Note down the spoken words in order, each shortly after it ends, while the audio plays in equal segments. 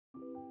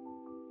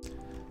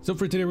So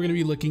for today, we're going to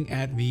be looking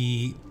at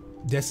the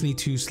Destiny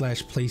 2 /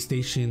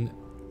 PlayStation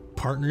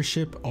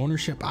partnership,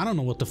 ownership. I don't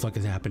know what the fuck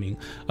is happening,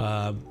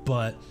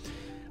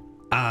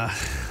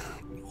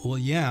 well,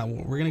 yeah,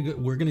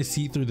 we're gonna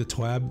see through the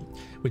TWAB,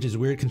 which is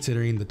weird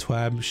considering the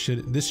TWAB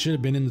should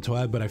have been in the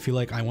TWAB, but I feel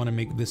like I want to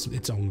make this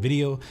its own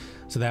video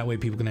so that way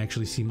people can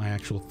actually see my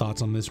actual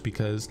thoughts on this,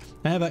 because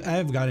I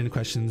have gotten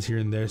questions here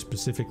and there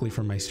specifically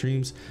from my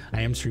streams.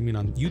 I am streaming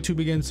on YouTube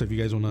again, so if you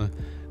guys want to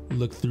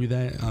look through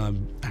that,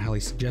 I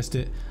highly suggest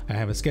it. I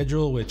have a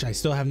schedule which I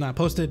still have not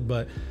posted,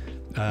 but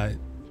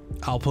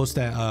I'll post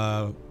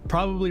that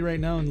probably right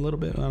now in a little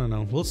bit. I don't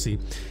know, we'll see.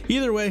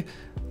 Either way,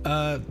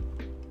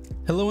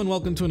 hello and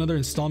welcome to another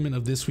installment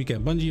of This Week at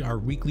Bungie, our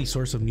weekly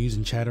source of news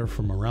and chatter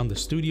from around the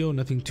studio.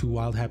 Nothing too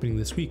wild happening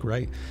this week,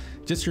 right?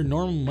 Just your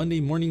normal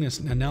Monday morning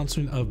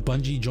announcement of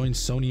Bungie joins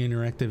Sony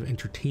Interactive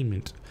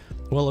Entertainment.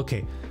 Well,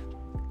 okay,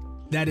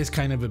 that is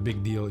kind of a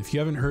big deal. If you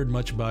haven't heard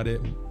much about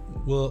it,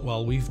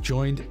 well, we've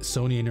joined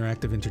Sony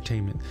Interactive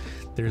Entertainment.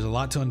 There's a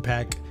lot to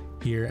unpack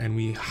here, and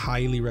we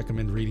highly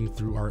recommend reading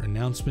through our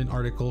announcement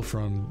article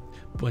from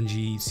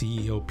Bungie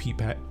CEO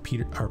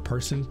Peter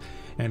Parsons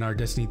and our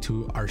Destiny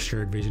 2 Our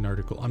Shared Vision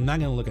article. I'm not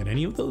going to look at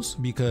any of those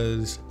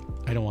because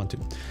I don't want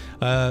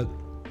to.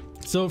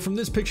 So from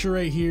this picture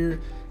right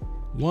here,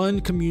 one,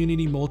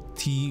 community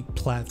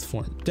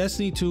multi-platform.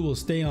 Destiny 2 will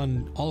stay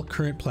on all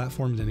current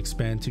platforms and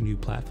expand to new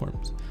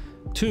platforms.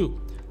 2,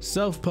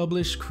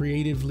 self-published,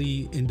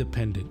 creatively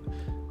independent.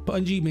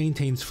 Bungie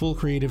maintains full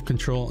creative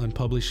control and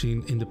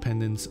publishing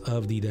independence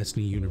of the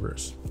Destiny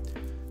universe.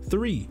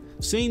 3,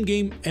 same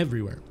game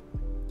everywhere.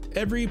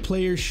 Every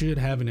player should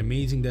have an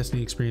amazing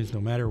Destiny experience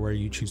no matter where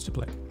you choose to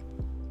play.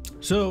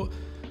 So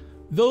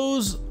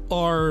those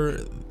are,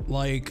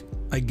 like,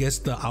 I guess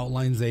the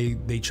outlines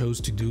they chose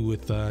to do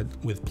with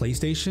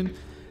PlayStation.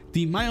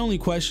 My only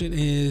question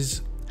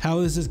is, how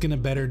is this gonna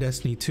better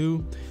Destiny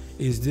 2?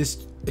 Is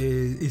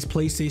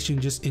PlayStation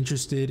just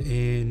interested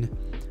in...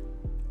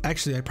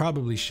 Actually, I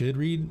probably should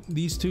read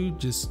these two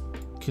just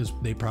because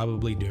they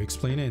probably do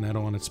explain it and I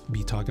don't want to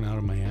be talking out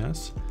of my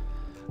ass.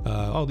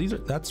 Oh,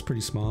 that's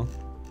pretty small.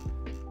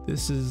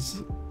 This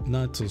is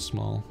not so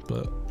small,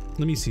 but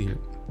let me see here.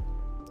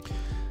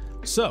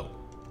 So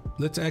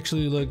let's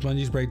actually look.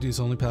 Bungie's breakthrough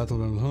is only path.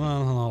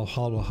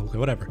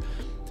 Whatever.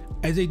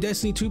 As a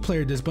Destiny 2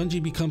 player, does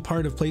Bungie become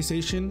part of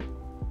PlayStation?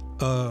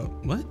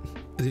 What?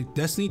 As a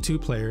Destiny 2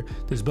 player,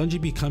 does Bungie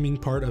becoming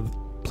part of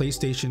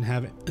PlayStation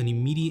have an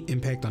immediate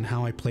impact on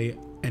how I play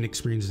and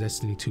experience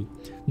Destiny 2?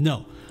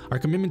 No. Our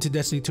commitment to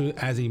Destiny 2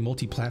 as a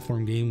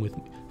multi-platform game with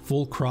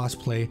full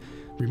cross-play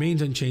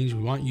remains unchanged.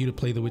 We want you to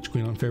play the Witch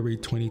Queen on February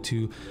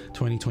 22,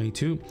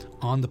 2022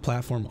 on the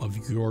platform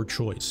of your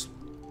choice.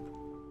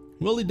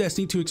 Will the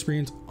Destiny 2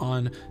 experience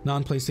on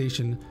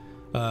non-PlayStation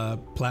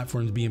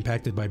platforms be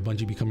impacted by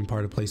Bungie becoming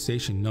part of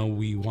PlayStation? No,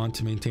 we want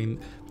to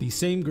maintain the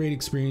same great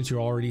experience you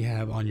already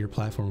have on your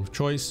platform of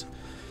choice.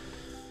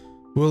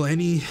 Will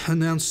any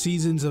announced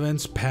seasons,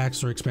 events,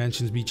 packs, or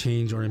expansions be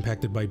changed or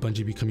impacted by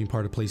Bungie becoming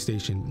part of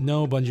PlayStation?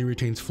 No, Bungie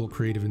retains full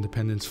creative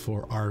independence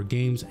for our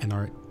games and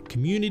our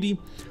community.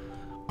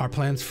 Our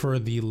plans for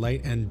the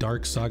Light and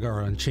Dark saga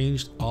are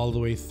unchanged all the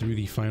way through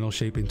the final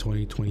shape in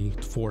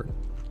 2024.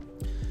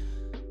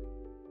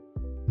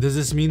 Does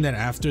this mean that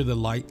after the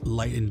Light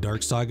and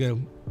Dark saga,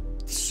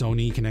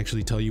 Sony can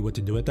actually tell you what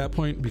to do at that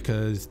point?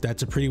 Because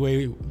that's a pretty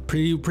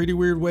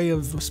weird way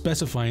of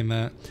specifying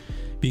that.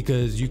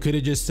 Because you could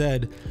have just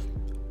said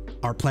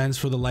our plans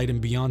for the Light and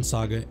Beyond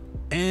saga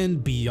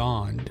and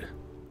beyond.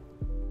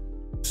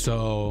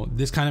 So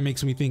this kind of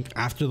makes me think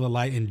after the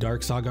Light and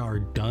Dark saga are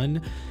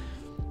done,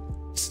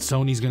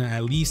 Sony's gonna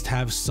at least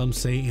have some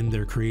say in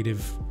their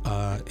creative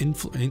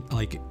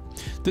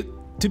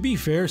to be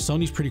fair,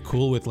 Sony's pretty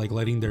cool with like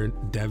letting their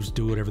devs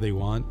do whatever they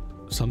want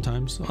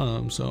sometimes.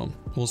 So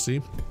we'll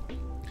see.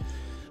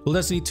 Will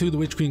Destiny 2 The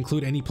Witch Queen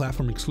include any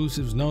platform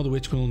exclusives? No, The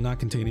Witch Queen will not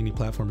contain any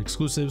platform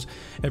exclusives.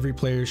 Every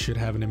player should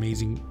have an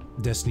amazing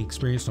Destiny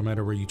experience no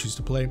matter where you choose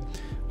to play.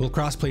 Will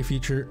cross-play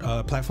feature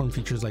platform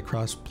features like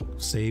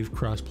cross-save,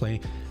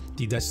 cross-play,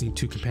 the Destiny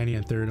 2 companion,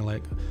 and third, and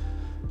like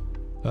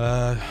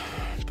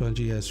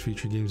Bungie has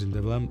future games in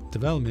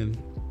development.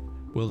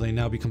 Will they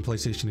now become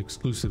PlayStation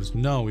exclusives?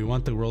 No, we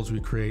want the worlds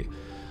we create.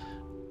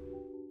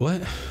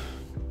 What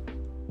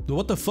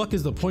the fuck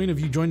is the point of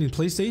you joining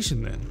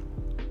PlayStation then?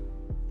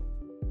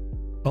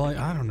 Well,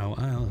 I don't know.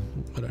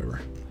 Whatever.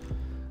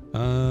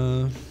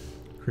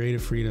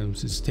 Creative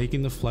freedoms is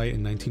taking the flight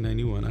in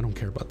 1991. I don't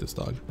care about this,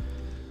 dog.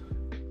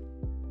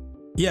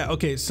 Yeah,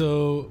 okay,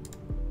 so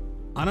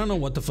I don't know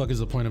what the fuck is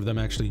the point of them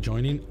actually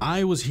joining.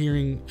 I was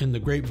hearing in the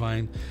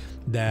grapevine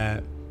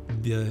that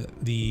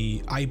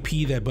the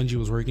IP that Bungie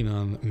was working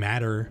on,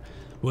 Matter,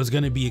 was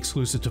going to be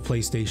exclusive to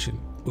PlayStation,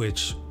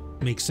 which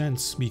makes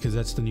sense because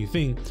that's the new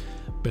thing.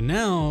 But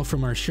now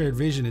from our shared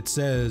vision, it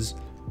says,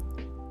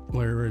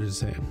 where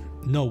does it say?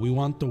 No, we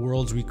want the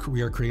worlds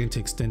we are creating to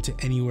extend to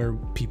anywhere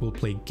people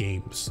play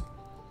games.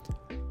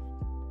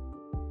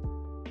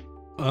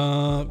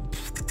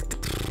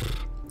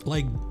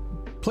 Like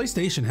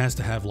PlayStation has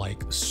to have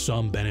like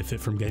some benefit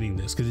from getting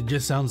this, because it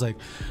just sounds like,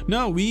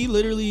 no, we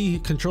literally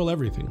control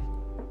everything.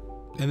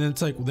 And then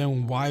it's like,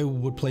 then why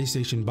would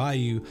PlayStation buy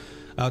you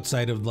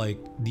outside of like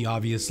the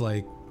obvious,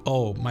 like,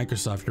 oh,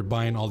 Microsoft, you're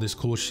buying all this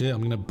cool shit,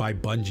 I'm gonna buy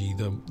Bungie,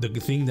 the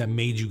thing that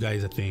made you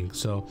guys a thing.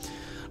 So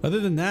other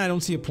than that, I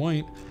don't see a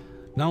point.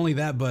 Not only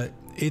that, but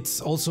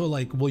it's also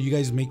like, well, you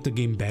guys make the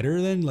game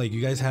better then? Like,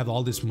 you guys have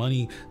all this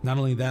money. Not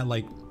only that,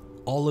 like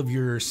all of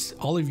your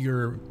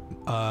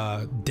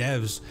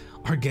devs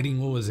are getting,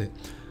 what was it,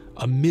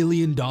 $1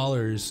 million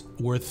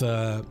worth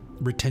of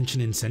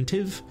retention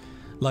incentive.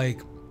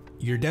 Like,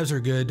 your devs are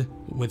good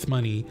with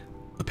money,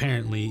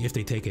 apparently, if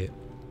they take it.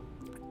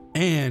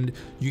 And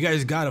you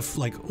guys got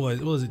like, what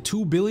was it,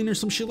 2 billion or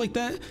some shit like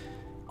that?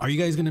 Are you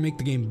guys gonna make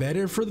the game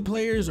better for the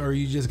players, or are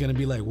you just gonna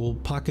be like, we'll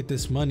pocket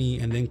this money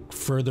and then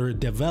further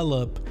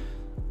develop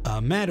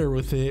matter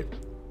with it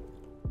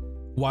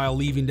while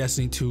leaving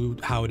Destiny 2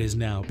 how it is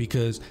now?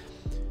 Because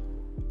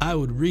I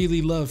would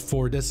really love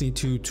for Destiny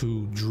 2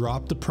 to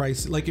drop the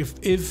price. Like,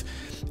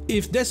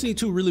 if Destiny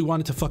 2 really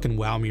wanted to fucking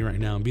wow me right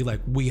now and be like,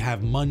 we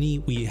have money,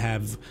 we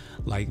have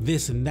like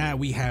this and that,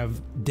 we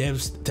have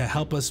devs to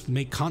help us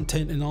make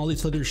content and all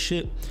this other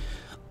shit.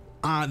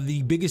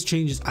 The biggest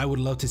changes I would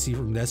love to see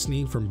from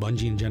Destiny, from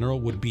Bungie in general,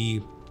 would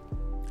be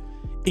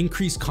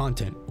increased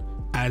content.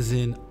 As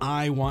in,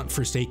 I want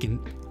Forsaken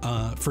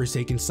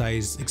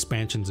size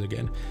expansions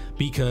again,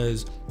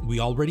 because we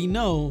already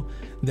know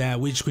that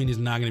Witch Queen is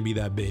not going to be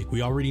that big.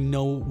 We already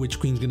know Witch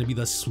Queen's going to be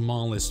the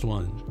smallest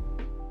one.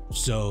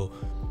 So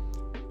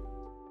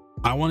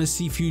I want to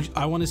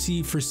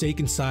see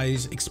Forsaken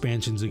size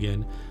expansions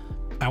again.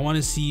 I want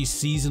to see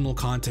seasonal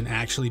content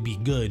actually be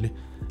good,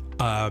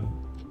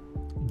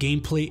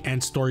 gameplay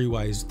and story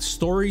wise.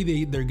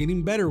 Story, they're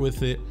getting better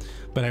with it,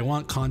 but I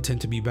want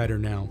content to be better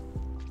now.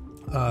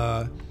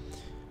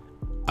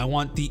 I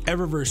want the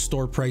Eververse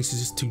store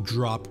prices to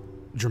drop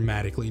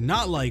dramatically.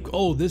 Not like,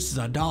 oh, this is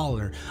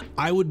 $1.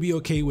 I would be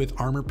okay with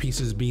armor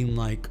pieces being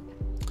like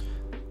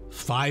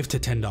 $5 to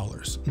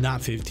 $10,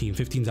 not 15.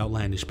 15's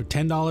outlandish, but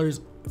 $10,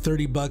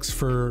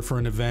 $30 for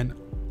an event,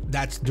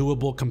 that's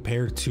doable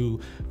compared to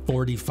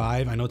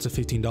 45. I know it's a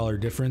 $15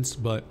 difference,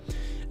 but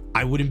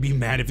I wouldn't be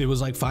mad if it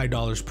was like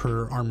 $5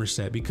 per armor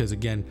set, because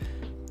again,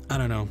 I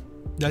don't know,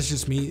 that's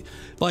just me.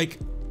 Like,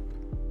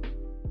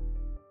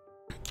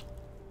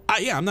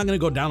 yeah, I'm not gonna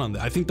go down on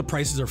that. I think the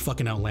prices are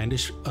fucking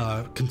outlandish,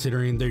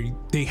 considering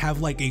they have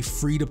like a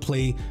free to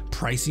play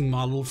pricing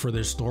model for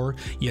their store,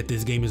 yet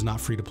this game is not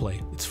free to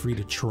play. It's free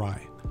to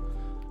try.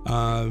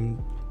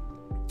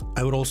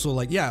 I would also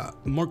like, yeah,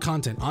 more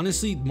content.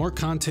 Honestly, more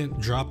content.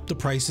 Drop the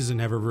prices in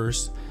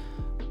Eververse.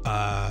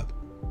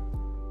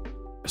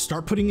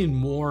 Start putting in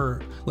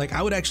more. Like,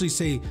 I would actually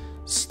say,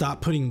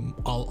 stop putting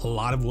a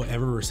lot of what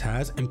Eververse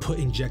has and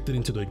inject it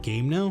into the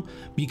game now,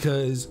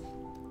 because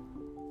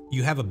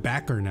you have a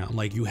backer now.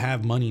 Like, you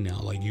have money now.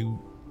 Like, you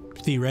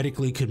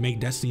theoretically could make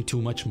Destiny 2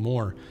 much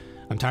more.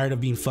 I'm tired of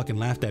being fucking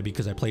laughed at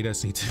because I play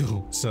Destiny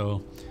 2.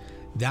 So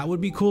that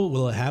would be cool.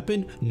 Will it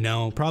happen?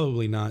 No,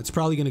 probably not. It's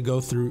probably going to go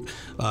through,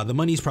 the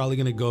money's probably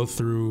going to go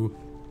through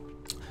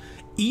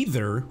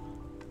either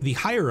the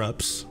higher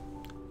ups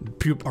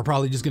are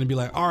probably just going to be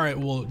like, all right,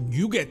 well,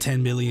 you get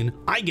 10 million,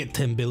 I get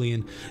 10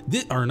 billion,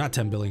 or not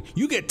 10 billion,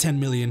 you get 10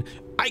 million,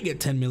 I get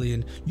 10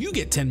 million, you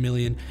get 10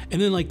 million.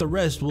 And then like the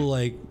rest will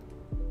like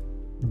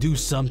do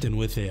something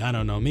with it. I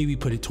don't know, maybe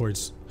put it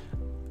towards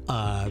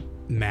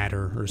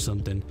matter or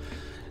something.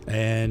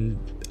 And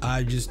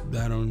I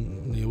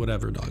don't,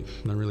 whatever, dog.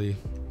 Not really,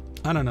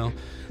 I don't know.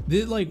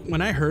 Like,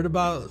 when I heard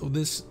about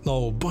this,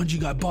 oh, Bungie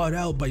got bought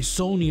out by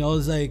Sony, I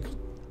was like,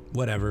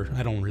 whatever,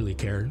 I don't really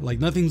care. Like,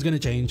 nothing's gonna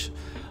change.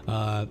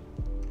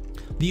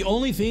 The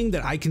only thing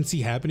that I can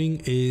see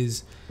happening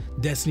is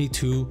Destiny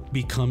 2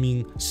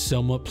 becoming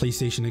somewhat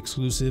PlayStation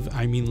exclusive.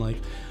 I mean, like,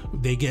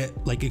 they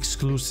get like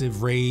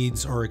exclusive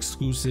raids or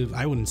exclusive,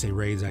 I wouldn't say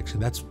raids, actually,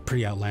 that's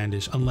pretty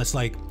outlandish, unless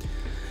like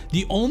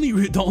the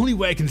only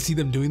way I can see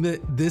them doing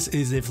this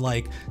is if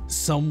like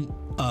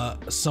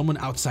someone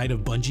outside of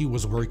Bungie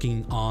was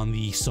working on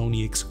the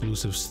Sony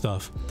exclusive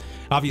stuff.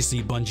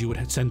 Obviously Bungie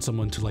would send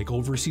someone to like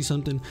oversee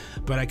something,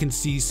 but I can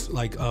see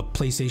like a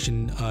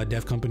PlayStation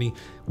dev company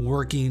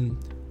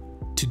working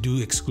to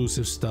do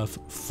exclusive stuff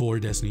for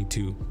Destiny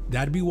 2.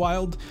 That'd be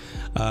wild.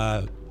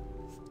 I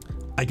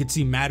could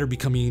see Matter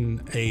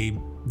becoming a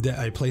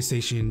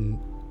PlayStation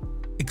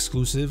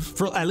exclusive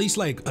for at least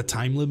like a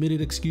time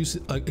limited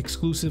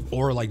exclusive,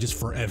 or like just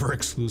forever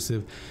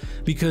exclusive,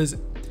 because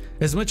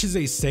as much as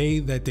they say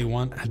that they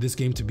want this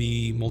game to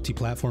be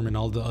multi-platform and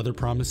all the other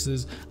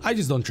promises, I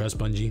just don't trust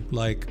Bungie.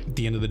 Like, at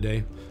the end of the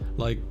day,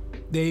 like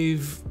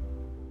they've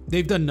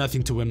done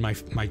nothing to win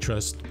my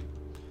trust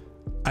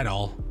at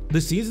all.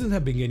 The seasons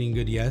have been getting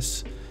good,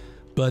 yes,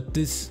 but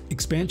this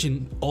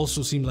expansion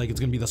also seems like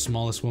it's gonna be the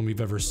smallest one we've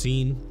ever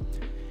seen,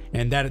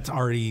 and that's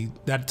already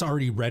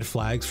red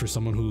flags for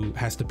someone who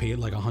has to pay it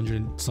like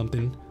 100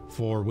 something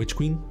for Witch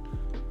Queen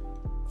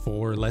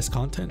for less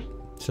content.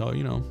 So,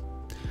 you know,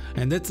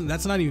 And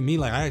that's not even me.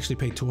 Like, I actually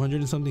paid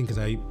 200 and something because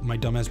my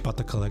dumbass bought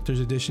the collector's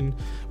edition,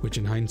 which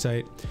in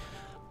hindsight,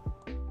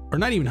 or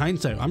not even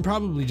hindsight, I'm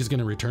probably just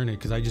gonna return it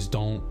because I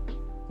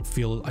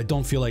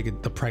don't feel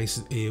like the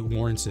price it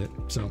warrants it.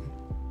 So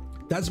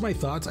that's my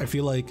thoughts. I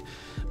feel like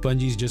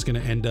Bungie's just gonna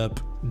end up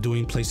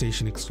doing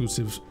PlayStation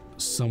exclusives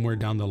somewhere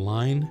down the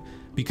line,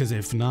 because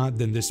if not,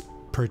 then this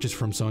purchase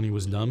from Sony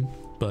was dumb.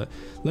 But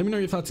let me know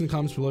your thoughts in the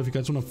comments below. If you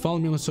guys want to follow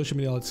me on social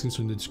media, all it's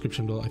in the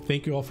description below. I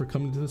thank you all for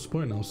coming to this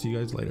point, and I'll see you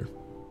guys later.